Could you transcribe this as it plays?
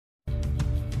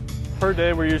Per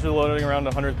day, we're usually loading around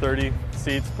 130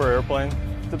 seats per airplane.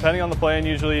 Depending on the plane,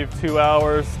 usually 2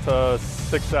 hours to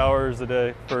 6 hours a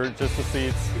day for just the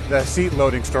seats. The seat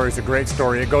loading story is a great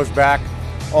story. It goes back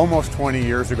almost 20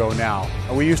 years ago now.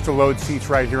 We used to load seats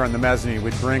right here on the mezzanine.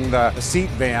 We'd bring the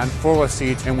seat van full of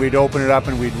seats and we'd open it up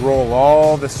and we'd roll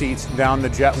all the seats down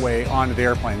the jetway onto the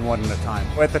airplane one at a time.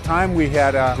 At the time we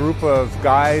had a group of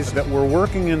guys that were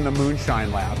working in the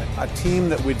Moonshine Lab, a team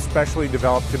that we'd specially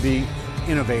developed to be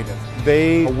innovative.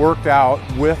 They worked out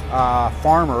with a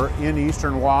farmer in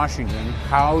eastern Washington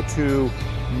how to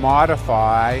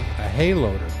modify a hay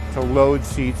loader to load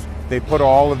seats. They put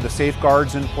all of the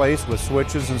safeguards in place with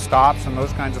switches and stops and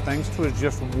those kinds of things. It was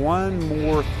just one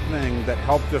more thing that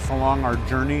helped us along our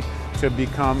journey to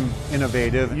become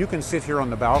innovative. You can sit here on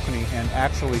the balcony and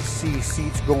actually see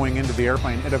seats going into the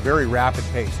airplane at a very rapid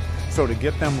pace. So to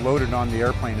get them loaded on the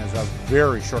airplane is a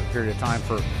very short period of time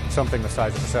for something the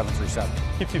size of a 737.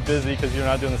 Keeps you busy because you're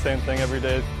not doing the same thing every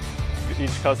day.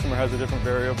 Each customer has a different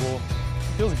variable.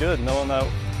 It feels good knowing that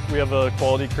we have a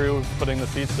quality crew putting the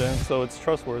seats in, so it's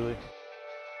trustworthy.